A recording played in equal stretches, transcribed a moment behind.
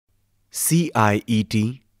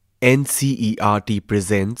CIET NCERT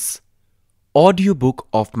presents Audiobook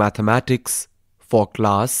of Mathematics for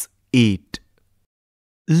Class 8.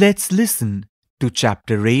 Let's listen to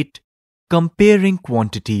Chapter 8, Comparing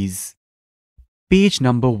Quantities. Page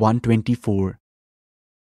number 124.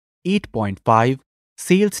 8.5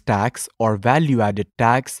 Sales Tax or Value-Added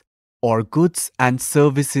Tax or Goods and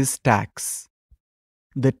Services Tax.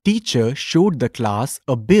 The teacher showed the class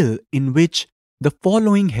a bill in which the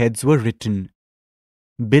following heads were written: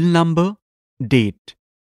 bill number, date,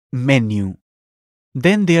 menu.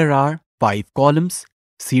 Then there are 5 columns: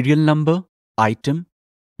 serial number, item,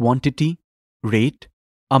 quantity, rate,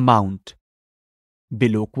 amount.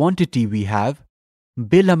 Below quantity we have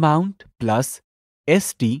bill amount plus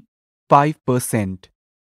ST 5%.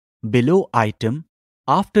 Below item,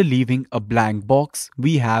 after leaving a blank box,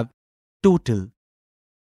 we have total.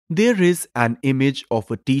 There is an image of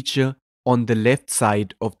a teacher on the left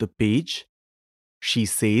side of the page. She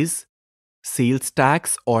says, sales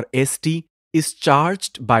tax or ST is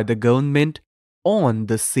charged by the government on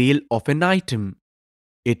the sale of an item.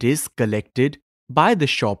 It is collected by the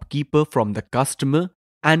shopkeeper from the customer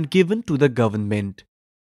and given to the government.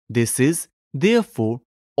 This is, therefore,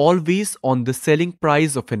 always on the selling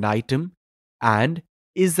price of an item and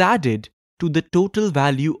is added to the total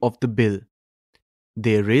value of the bill.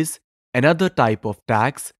 There is another type of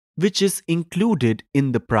tax which is included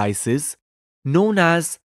in the prices, known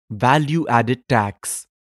as value-added tax.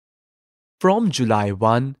 From July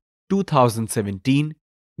 1, 2017,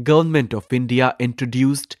 Government of India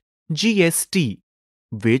introduced GST,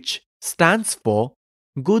 which stands for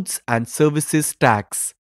Goods and Services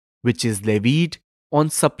Tax, which is levied on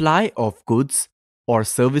supply of goods or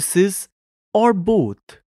services or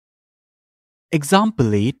both.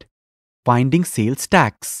 Example 8. Finding sales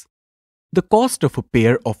tax. The cost of a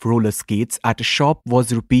pair of roller skates at a shop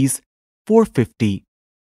was Rs 450.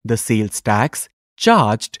 The sales tax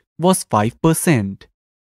charged was 5%.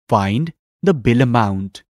 Find the bill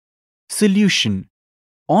amount. Solution.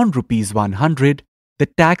 On Rs 100, the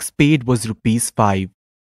tax paid was Rs 5.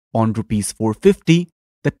 On Rs 450,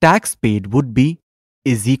 the tax paid would be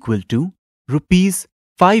is equal to Rs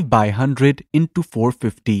 5 by 100 into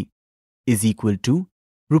 450 is equal to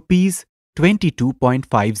Rs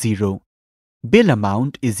 22.50. Bill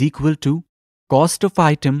amount is equal to cost of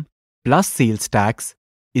item plus sales tax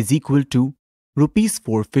is equal to Rs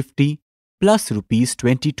 450 plus Rs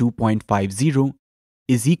 22.50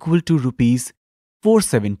 is equal to Rs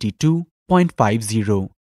 472.50.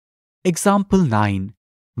 Example 9.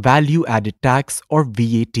 Value added tax or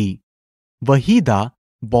VAT. Wahida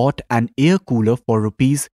bought an air cooler for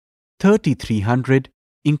Rs 3,300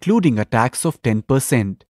 including a tax of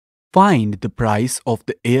 10%. Find the price of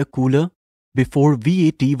the air cooler before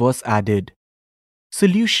VAT was added.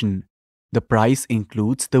 Solution. The price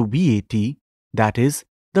includes the VAT, that is,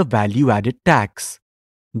 the value-added tax.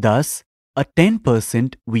 Thus, a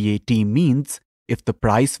 10% VAT means if the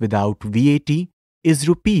price without VAT is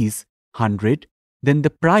Rs 100, then the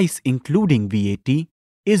price including VAT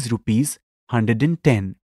is Rs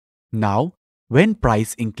 110. Now, when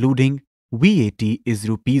price including VAT is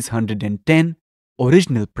Rs 110,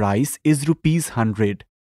 original price is Rs 100.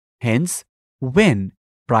 Hence, when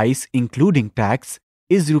price including tax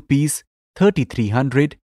is Rs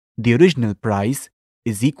 3,300, the original price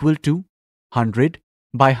is equal to 100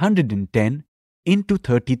 by 110 into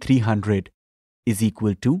 3,300 is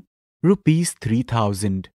equal to Rs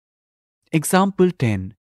 3,000. Example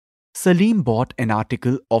 10. Salim bought an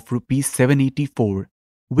article of Rs 784,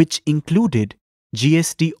 which included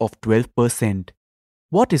GST of 12%.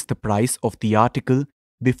 What is the price of the article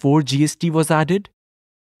before GST was added?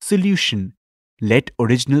 Solution. Let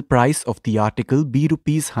original price of the article be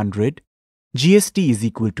Rs 100. GST is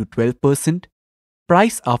equal to 12%.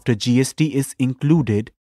 Price after GST is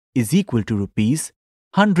included is equal to Rs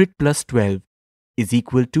 100 plus 12 is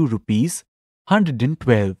equal to Rs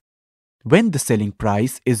 112. When the selling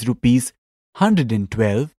price is Rs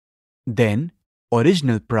 112, then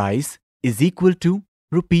original price is equal to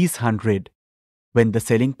Rs 100. When the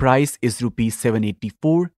selling price is Rs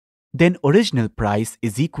 784, then original price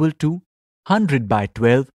is equal to 100 by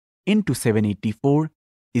 12 into 784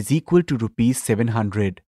 is equal to Rs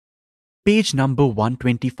 700. Page number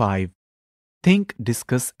 125. Think,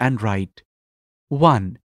 discuss and write.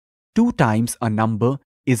 1. 2 times a number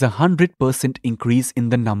is 100% increase in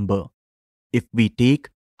the number. If we take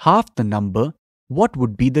half the number, what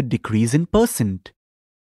would be the decrease in percent?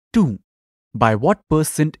 2. By what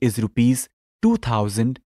percent is Rs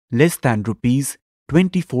 2,000 less than Rs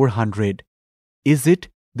 2,400? Is it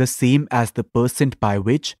the same as the percent by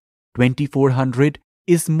which 2,400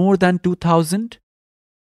 is more than 2000?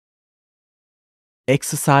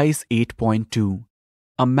 Exercise 8.2.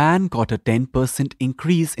 A man got a 10%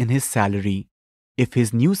 increase in his salary. If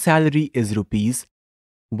his new salary is rupees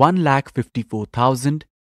 1,54,000,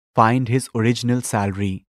 find his original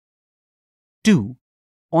salary. 2.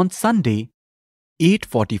 On Sunday,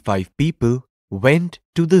 845 people went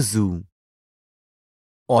to the zoo.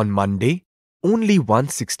 On Monday, only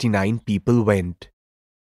 169 people went.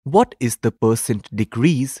 What is the percent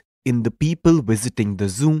decrease in the people visiting the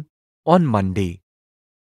zoo on Monday?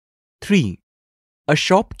 3. A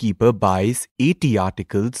shopkeeper buys 80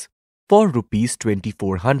 articles for rupees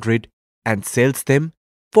 2400 and sells them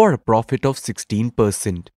for a profit of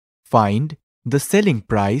 16%. Find the selling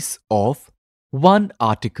price of one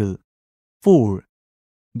article. 4.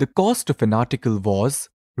 The cost of an article was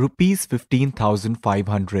rupees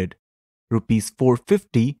 15,500. Rupees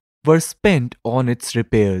 450 were spent on its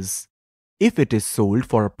repairs. If it is sold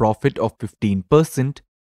for a profit of 15%,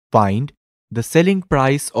 find the selling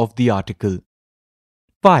price of the article.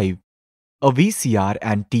 5. A VCR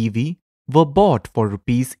and TV were bought for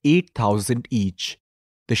rupees 8,000 each.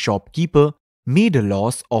 The shopkeeper made a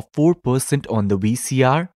loss of 4% on the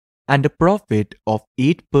VCR and a profit of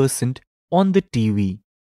 8% on the TV.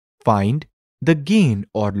 Find the gain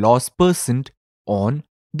or loss percent on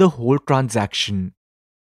the whole transaction.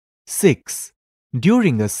 6.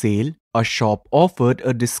 During a sale, a shop offered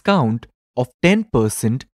a discount of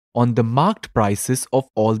 10% on the marked prices of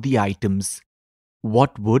all the items.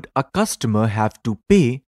 What would a customer have to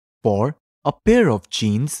pay for a pair of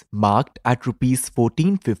jeans marked at rupees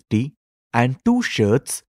 1450 and two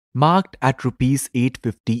shirts marked at rupees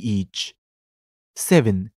 850 each?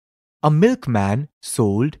 7. A milkman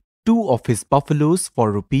sold two of his buffaloes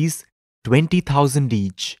for rupees 20,000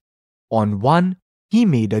 each. On one, he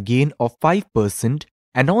made a gain of 5%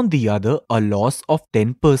 and on the other a loss of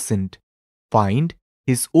 10%. Find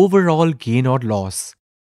his overall gain or loss.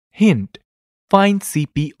 Hint: find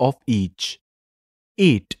CP of each.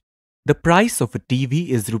 8. The price of a TV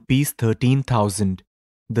is rupees 13,000.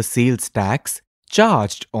 The sales tax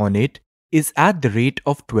charged on it is at the rate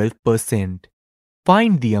of 12%.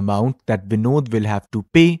 Find the amount that Vinod will have to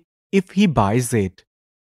pay if he buys it.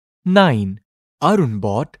 9. Arun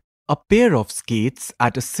bought a pair of skates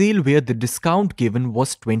at a sale where the discount given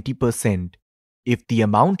was 20%. If the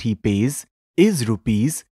amount he pays is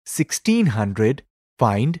rupees 1600,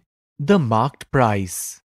 find the marked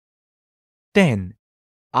price. 10.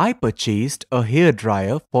 I purchased a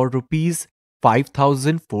hairdryer for rupees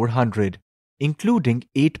 5,400, including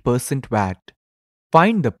 8% VAT.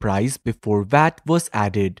 Find the price before VAT was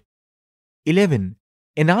added. 11.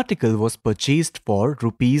 An article was purchased for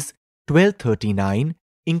rupees 1239,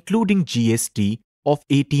 including GST of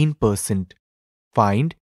 18%.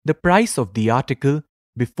 Find the price of the article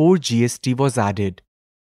before GST was added.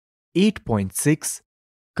 8.6.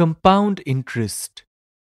 Compound interest.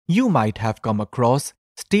 You might have come across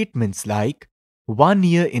statements like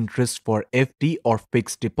 1-year interest for FD or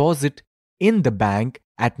fixed deposit in the bank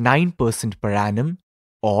at 9% per annum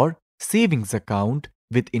or savings account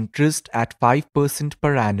with interest at 5%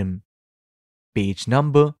 per annum. Page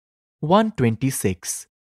number 126.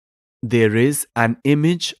 There is an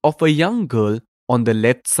image of a young girl on the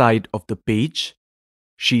left side of the page.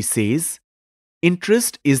 She says,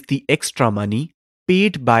 interest is the extra money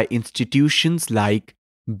paid by institutions like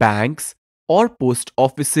banks or post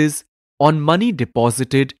offices on money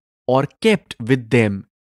deposited or kept with them.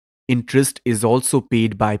 Interest is also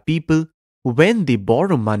paid by people when they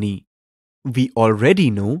borrow money. We already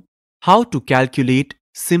know how to calculate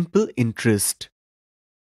simple interest.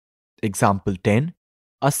 Example 10.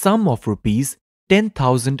 A sum of rupees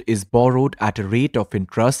 10,000 is borrowed at a rate of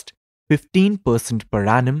interest 15% per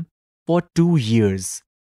annum for 2 years.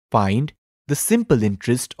 Find the simple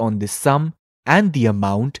interest on this sum and the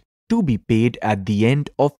amount to be paid at the end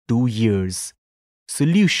of 2 years.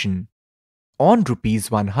 Solution. On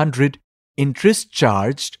rupees 100, interest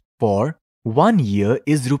charged for 1 year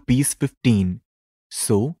is rupees 15.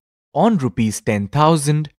 So, on rupees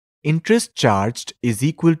 10,000, interest charged is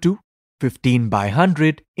equal to 15 by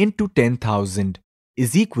 100 into 10,000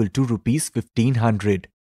 is equal to rupees 1500.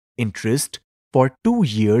 Interest for 2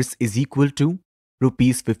 years is equal to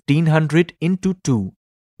rupees 1500 into 2,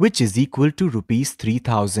 which is equal to rupees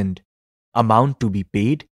 3000. Amount to be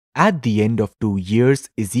paid at the end of 2 years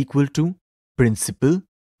is equal to principal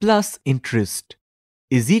plus interest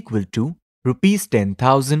is equal to rupees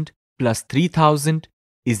 10,000 plus 3000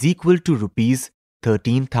 is equal to rupees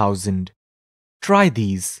 13,000. Try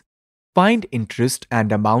these. Find interest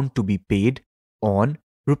and amount to be paid on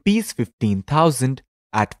rupees 15,000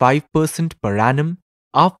 at 5% per annum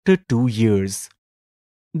after 2 years.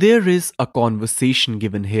 There is a conversation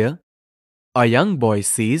given here. A young boy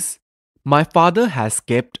says, "My father has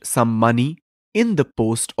kept some money in the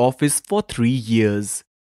post office for 3 years.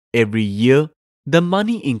 Every year, the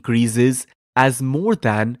money increases as more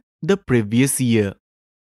than the previous year."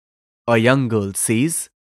 A young girl says,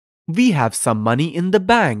 "We have some money in the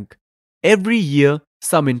bank. Every year,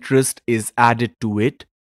 some interest is added to it,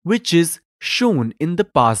 which is shown in the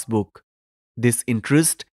passbook. This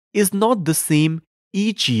interest is not the same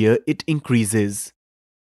each year, it increases."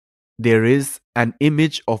 There is an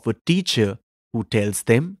image of a teacher who tells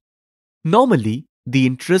them, "Normally, the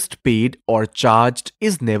interest paid or charged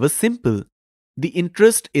is never simple. The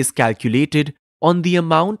interest is calculated on the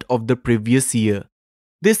amount of the previous year.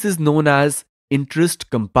 This is known as interest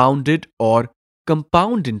compounded or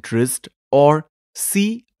compound interest or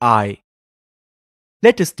CI.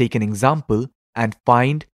 Let us take an example and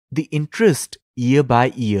find the interest year by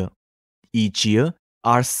year. Each year,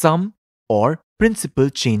 our sum or principal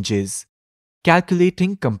changes.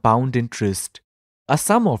 Calculating compound interest. A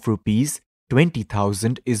sum of rupees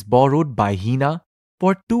 20,000 is borrowed by Hina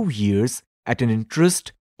for 2 years at an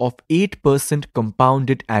interest of 8%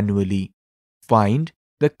 compounded annually. Find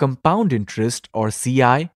the compound interest or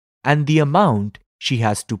CI and the amount she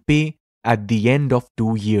has to pay at the end of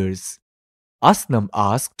 2 years. Asnam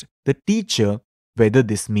asked the teacher whether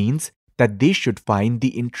this means that they should find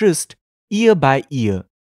the interest year by year.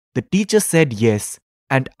 The teacher said yes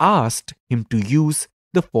and asked him to use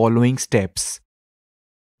the following steps.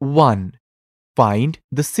 1. Find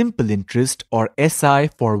the simple interest or SI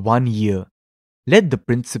for 1 year. Let the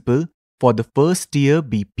principal for the first year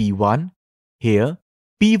be P1. Here,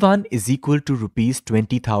 P1 is equal to rupees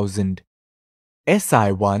 20,000.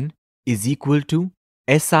 SI1 is equal to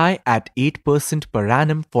SI at 8% per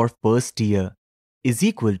annum for first year is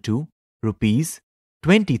equal to rupees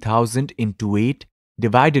 20,000 into 8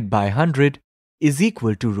 divided by 100 is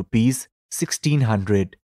equal to rupees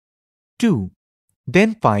 1600. 2.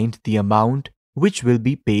 Then find the amount which will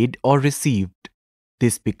be paid or received.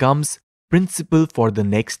 This becomes principal for the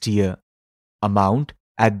next year. Amount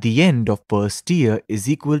at the end of first year is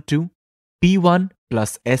equal to P1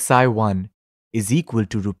 plus SI1 is equal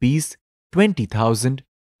to rupees 20,000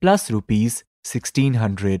 plus rupees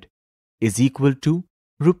 1600 is equal to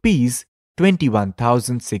rupees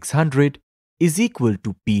 21,600 is equal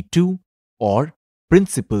to P2 or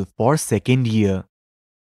principal for second year.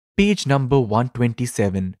 Page number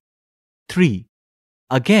 127. 3.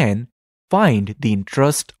 Again, find the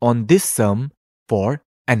interest on this sum for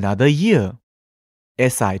another year.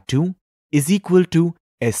 SI2 is equal to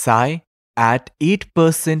SI at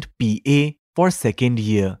 8% PA for second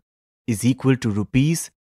year is equal to rupees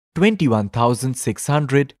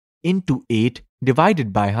 21,600 into 8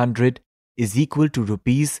 divided by 100 is equal to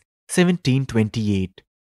rupees 1728.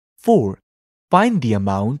 4. Find the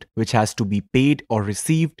amount which has to be paid or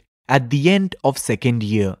received at the end of second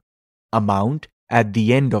year. Amount at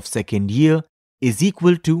the end of second year is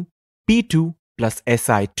equal to P2 plus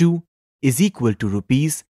SI2 is equal to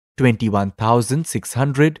rupees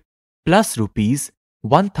 21,600 plus rupees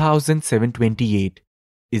 1,728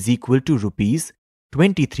 is equal to rupees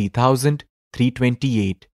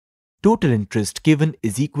 23,328. Total interest given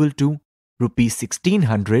is equal to rupees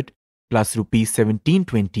 1,600 plus rupees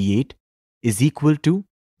 1,728 is equal to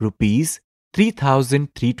rupees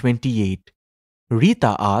 3,328.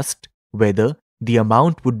 Rita asked whether the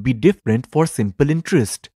amount would be different for simple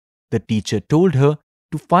interest. The teacher told her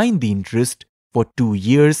to find the interest for 2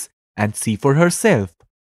 years and see for herself.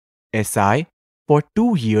 SI for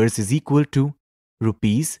 2 years is equal to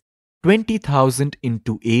rupees 20,000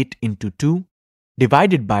 into 8 into 2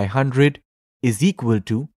 divided by 100 is equal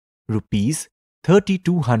to rupees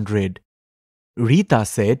 3,200. Rita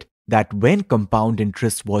said that when compound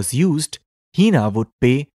interest was used, Hina would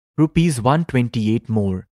pay rupees 128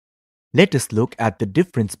 more. Let us look at the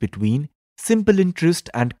difference between simple interest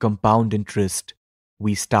and compound interest.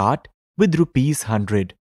 We start with rupees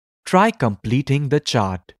 100. Try completing the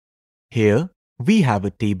chart. Here we have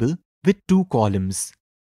a table with 2 columns,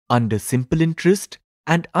 under simple interest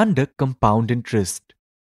and under compound interest.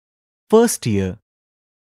 First year,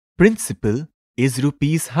 principal is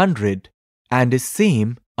rupees 100 and is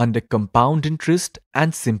same under compound interest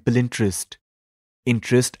and simple interest.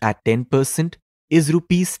 Interest at 10% is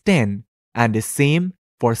rupees 10 and is same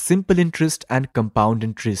for simple interest and compound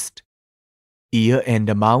interest. Year-end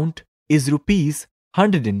amount is rupees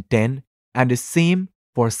 110 and is same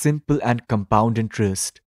for simple and compound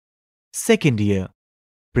interest. Second year,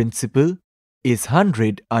 principal is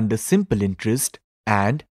 100 under simple interest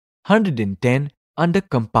and 110 under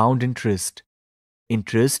compound interest.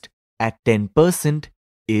 Interest at 10%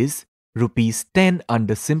 is rupees 10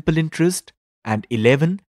 under simple interest and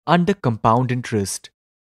 11 under compound interest.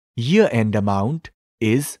 Year-end amount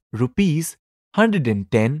is rupees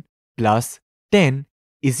 110 plus 10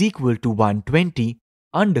 is equal to 120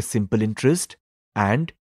 under simple interest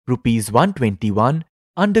and rupees 121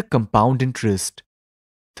 under compound interest.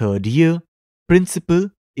 Third year,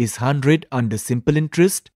 principal is 100 under simple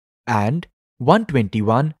interest and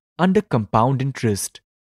 121 under compound interest.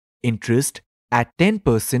 Interest at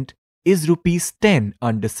 10% is rupees 10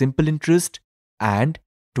 under simple interest and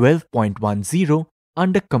 12.10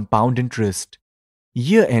 under compound interest.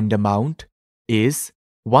 Year-end amount is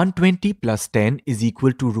 120 plus 10 is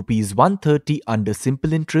equal to rupees 130 under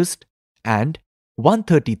simple interest and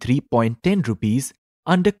 133.10 rupees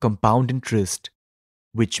under compound interest,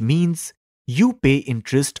 which means you pay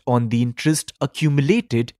interest on the interest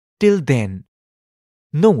accumulated till then.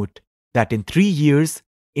 Note that in 3 years,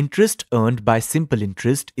 interest earned by simple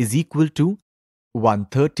interest is equal to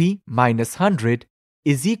 130 minus 100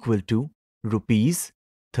 is equal to rupees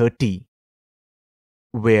 30.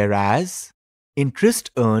 Whereas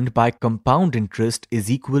interest earned by compound interest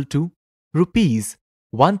is equal to rupees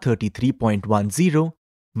 133.10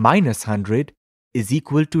 minus 100 is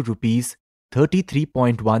equal to rupees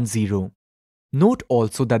 33.10. Note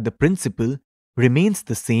also that the principal remains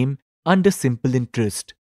the same under simple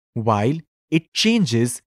interest, while it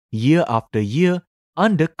changes year after year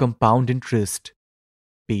under compound interest.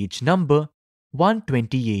 Page number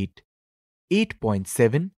 128.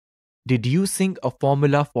 8.7. Deducing a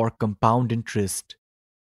formula for compound interest.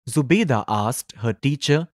 Zubaida asked her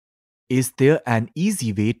teacher, "Is there an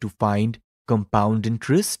easy way to find compound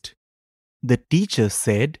interest?" The teacher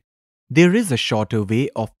said, "There is a shorter way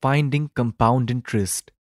of finding compound interest.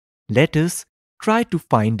 Let us try to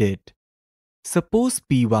find it. Suppose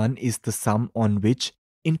P1 is the sum on which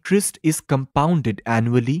interest is compounded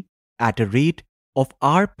annually at a rate of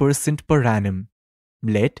R% per annum.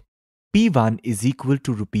 Let P1 is equal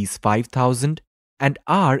to rupees 5,000 and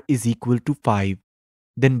R is equal to 5.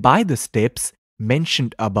 Then by the steps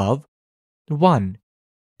mentioned above, 1.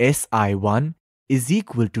 SI1 is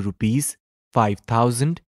equal to rupees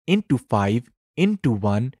 5,000 into 5 into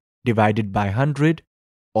 1 divided by 100,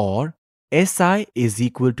 or SI is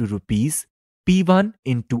equal to rupees P1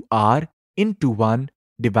 into R into 1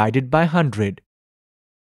 divided by 100.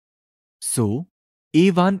 So,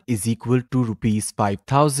 A1 is equal to rupees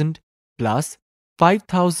 5,000 plus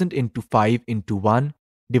 5,000 into 5 into 1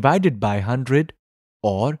 divided by 100,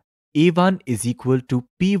 or A1 is equal to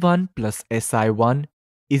P1 plus SI1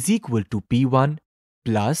 is equal to P1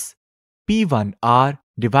 plus P1R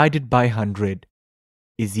divided by 100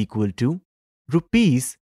 is equal to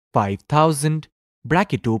rupees 5,000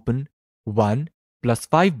 bracket open 1 plus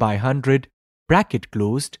 5 by 100 bracket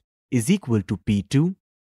closed is equal to P2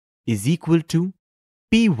 is equal to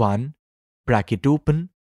P1 bracket open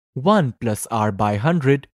 1 plus R by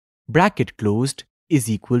 100 bracket closed is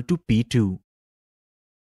equal to P2.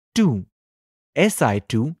 2.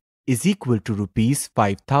 SI2 is equal to rupees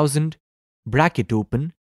 5,000 bracket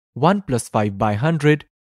open 1 plus 5 by 100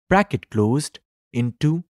 bracket closed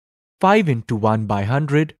into 5 into 1 by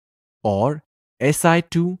 100, or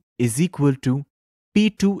SI2 is equal to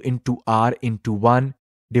P2 into R into 1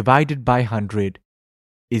 divided by 100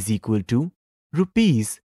 is equal to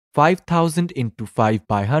rupees 5,000 into 5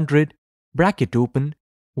 by 100 bracket open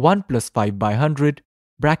 1 plus 5 by 100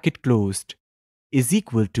 bracket closed is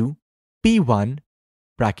equal to P1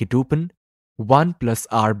 bracket open 1 plus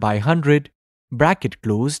R by 100 bracket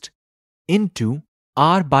closed into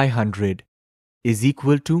R by 100 is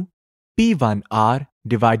equal to P1R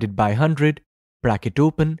divided by 100 bracket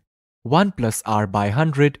open 1 plus R by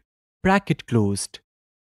 100 bracket closed.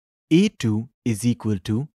 A2 is equal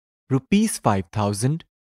to rupees 5,000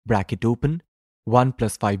 bracket open 1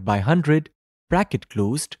 plus 5 by 100 bracket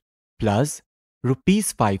closed plus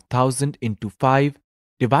rupees 5,000 into 5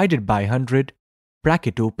 divided by 100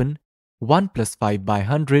 bracket open 1 plus 5 by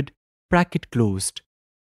 100 bracket closed.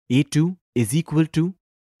 A2 is equal to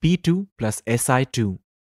P2 plus SI2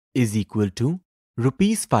 is equal to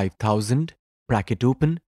rupees 5,000 bracket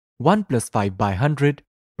open 1 plus 5 by 100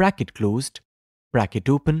 bracket closed bracket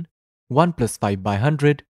open 1 plus 5 by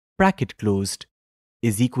 100 bracket closed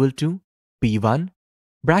is equal to P1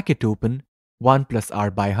 bracket open 1 plus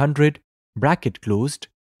R by 100 bracket closed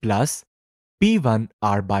plus P1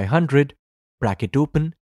 R by 100 bracket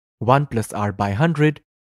open 1 plus R by 100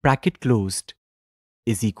 bracket closed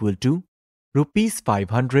is equal to rupees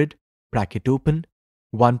 500 bracket open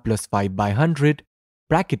 1 plus 5 by 100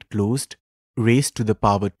 bracket closed raised to the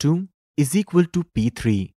power 2 is equal to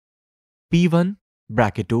P3. P1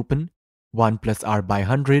 bracket open, 1 plus r by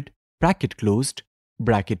 100, bracket closed,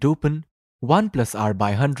 bracket open, 1 plus r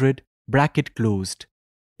by 100, bracket closed,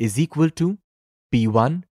 is equal to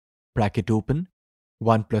P1, bracket open,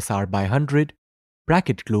 1 plus r by 100,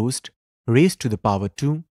 bracket closed, raised to the power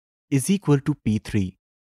 2, is equal to P3.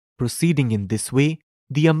 Proceeding in this way,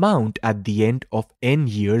 the amount at the end of n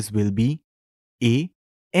years will be A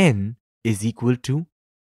n is equal to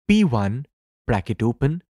P1, bracket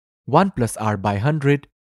open, 1 plus r by 100,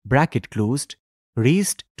 bracket closed,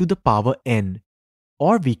 raised to the power n.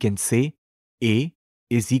 Or we can say A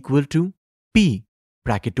is equal to P,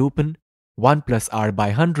 bracket open, 1 plus r by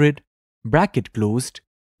 100, bracket closed,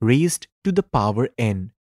 raised to the power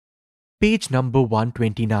n. Page number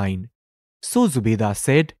 129. So Zubeda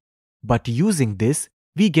said, but using this,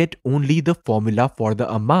 we get only the formula for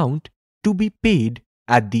the amount to be paid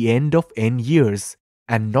at the end of n years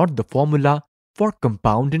and not the formula for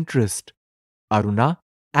compound interest. Aruna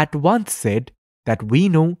at once said that we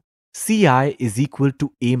know Ci is equal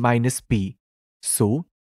to A minus P, so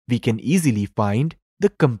we can easily find the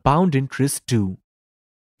compound interest too.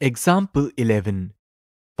 Example 11.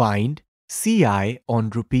 Find Ci on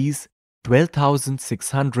rupees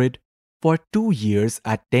 12,600 for 2 years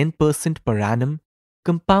at 10% per annum,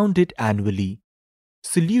 compounded annually.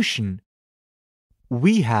 Solution.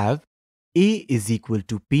 We have A is equal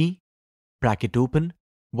to P, bracket open,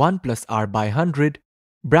 1 plus r by 100,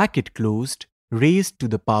 bracket closed, raised to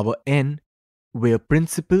the power n, where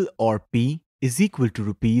principal or P is equal to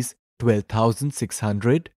rupees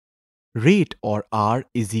 12,600, rate or r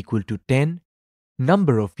is equal to 10,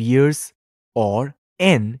 number of years or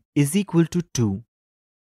n is equal to 2,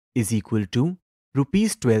 is equal to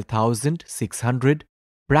rupees 12,600,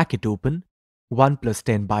 bracket open, 1 plus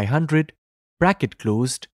 10 by 100, bracket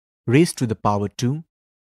closed, raised to the power 2,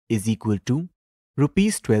 is equal to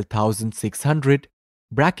rupees 12,600,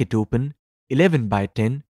 bracket open, 11 by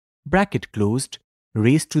 10, bracket closed,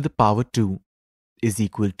 raised to the power 2, is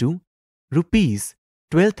equal to rupees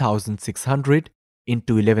 12,600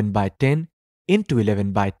 into 11 by 10 into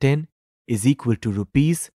 11 by 10 is equal to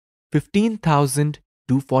rupees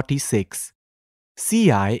 15,246.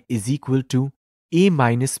 Ci is equal to A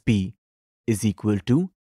minus P is equal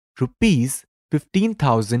to rupees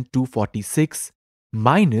 15,246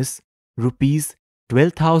 minus rupees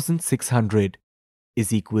 12,600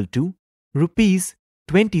 is equal to rupees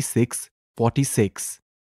 2646.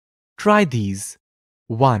 Try these.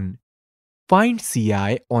 1. Find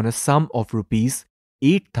Ci on a sum of rupees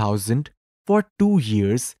 8,000 for 2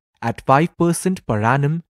 years at 5% per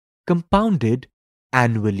annum, compounded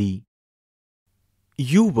annually.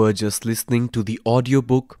 You were just listening to the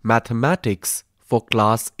audiobook Mathematics for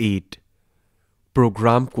Class 8.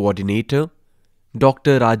 Program Coordinator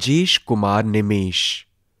Dr. Rajesh Kumar Nimesh.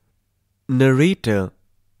 Narrator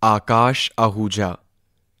Akash Ahuja.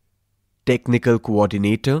 Technical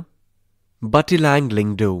Coordinator Batilang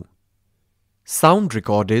Lingdo. Sound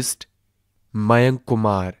Recordist Mayank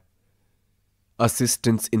Kumar.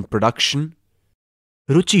 Assistants in Production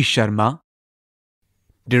Ruchi Sharma.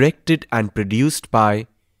 Directed and produced by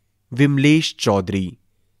Vimlesh Chaudhary.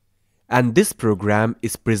 And this program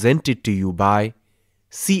is presented to you by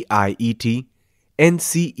CIET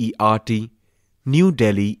NCERT, New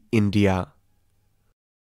Delhi, India.